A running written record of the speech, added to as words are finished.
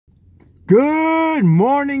Good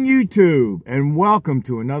morning, YouTube, and welcome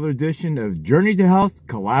to another edition of Journey to Health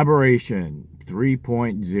Collaboration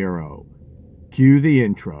 3.0. Cue the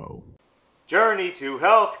intro. Journey to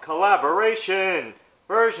Health Collaboration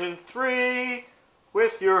version 3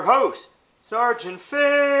 with your host, Sergeant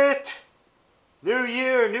Fit. New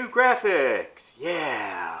year, new graphics.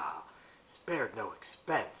 Yeah. Spared no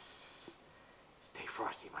expense. Stay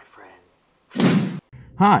frosty, my friend.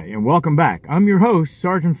 Hi, and welcome back. I'm your host,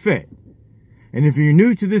 Sergeant Fit. And if you're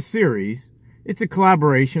new to this series, it's a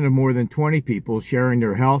collaboration of more than 20 people sharing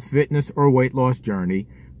their health, fitness, or weight loss journey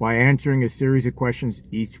by answering a series of questions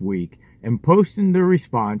each week and posting their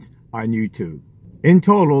response on YouTube. In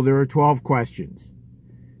total, there are 12 questions.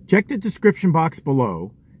 Check the description box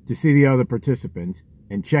below to see the other participants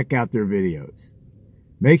and check out their videos.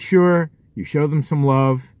 Make sure you show them some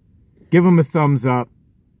love, give them a thumbs up,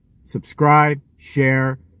 subscribe,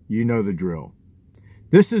 share, you know the drill.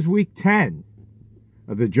 This is week 10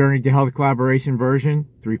 of the Journey to Health Collaboration version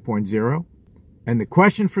 3.0. And the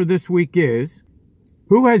question for this week is,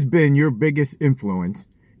 who has been your biggest influence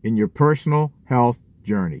in your personal health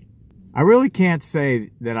journey? I really can't say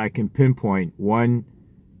that I can pinpoint one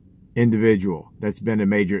individual that's been a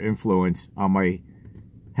major influence on my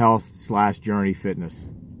health/journey fitness.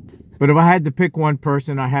 But if I had to pick one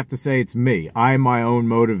person, I have to say it's me. I am my own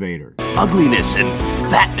motivator. Ugliness and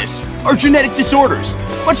fatness are genetic disorders,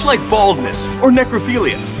 much like baldness or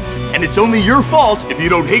necrophilia. And it's only your fault if you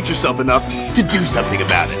don't hate yourself enough to do something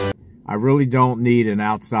about it. I really don't need an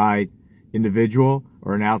outside individual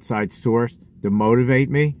or an outside source to motivate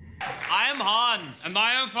me. I am Hans. And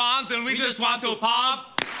I am Franz, and we just want to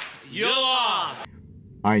pump you up.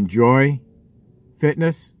 I enjoy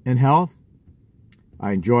fitness and health.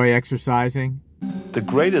 I enjoy exercising. The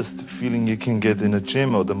greatest feeling you can get in a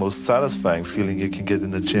gym, or the most satisfying feeling you can get in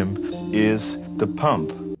the gym, is the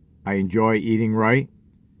pump. I enjoy eating right,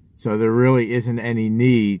 so there really isn't any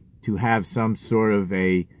need to have some sort of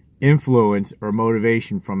a influence or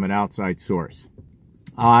motivation from an outside source.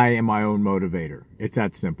 I am my own motivator. It's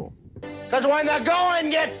that simple. Because when the going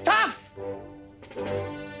gets tough,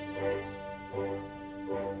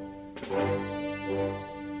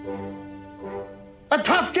 the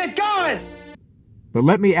tough get going. But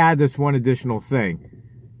let me add this one additional thing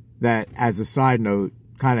that, as a side note,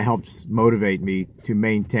 kind of helps motivate me to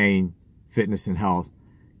maintain fitness and health.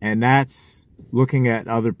 And that's looking at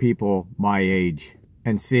other people my age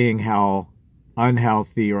and seeing how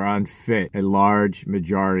unhealthy or unfit a large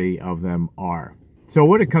majority of them are. So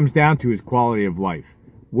what it comes down to is quality of life.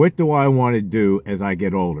 What do I want to do as I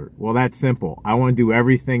get older? Well, that's simple. I want to do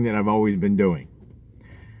everything that I've always been doing.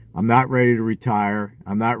 I'm not ready to retire.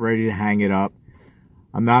 I'm not ready to hang it up.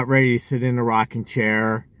 I'm not ready to sit in a rocking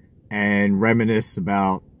chair and reminisce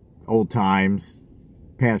about old times,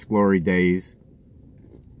 past glory days.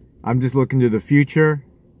 I'm just looking to the future,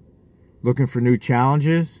 looking for new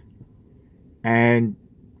challenges, and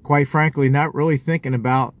quite frankly, not really thinking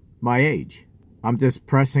about my age. I'm just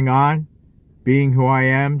pressing on, being who I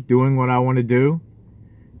am, doing what I want to do,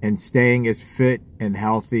 and staying as fit and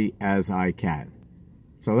healthy as I can.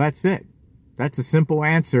 So that's it. That's a simple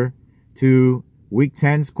answer to Week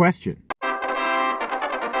 10's question.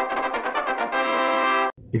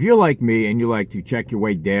 If you're like me and you like to check your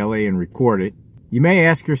weight daily and record it, you may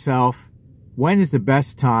ask yourself, when is the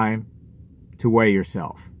best time to weigh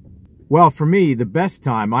yourself? Well, for me, the best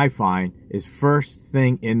time I find is first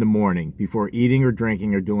thing in the morning before eating or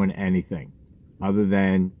drinking or doing anything other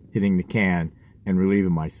than hitting the can and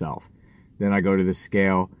relieving myself. Then I go to the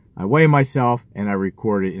scale, I weigh myself, and I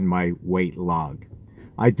record it in my weight log.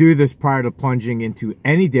 I do this prior to plunging into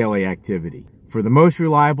any daily activity. For the most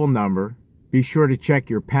reliable number, be sure to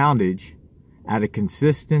check your poundage at a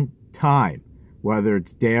consistent time, whether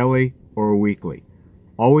it's daily or weekly.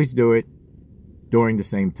 Always do it during the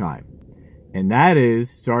same time. And that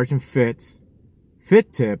is Sergeant Fit's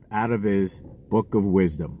fit tip out of his Book of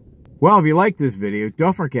Wisdom. Well, if you like this video,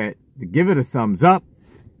 don't forget to give it a thumbs up,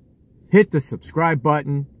 hit the subscribe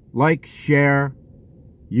button, like, share,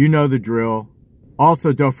 you know the drill.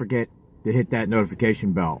 Also, don't forget to hit that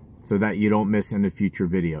notification bell so that you don't miss any future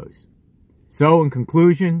videos. So, in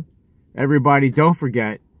conclusion, everybody, don't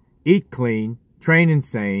forget, eat clean, train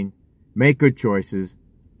insane, make good choices,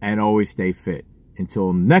 and always stay fit.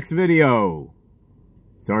 Until next video,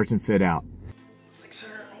 Sergeant Fit out.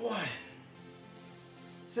 601.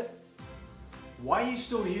 Why are you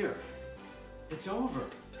still here? It's over.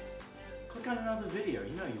 Click on another video,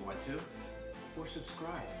 you know you want to. Or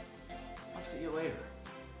subscribe. I'll see you later.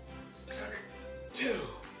 602.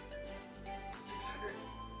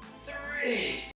 603.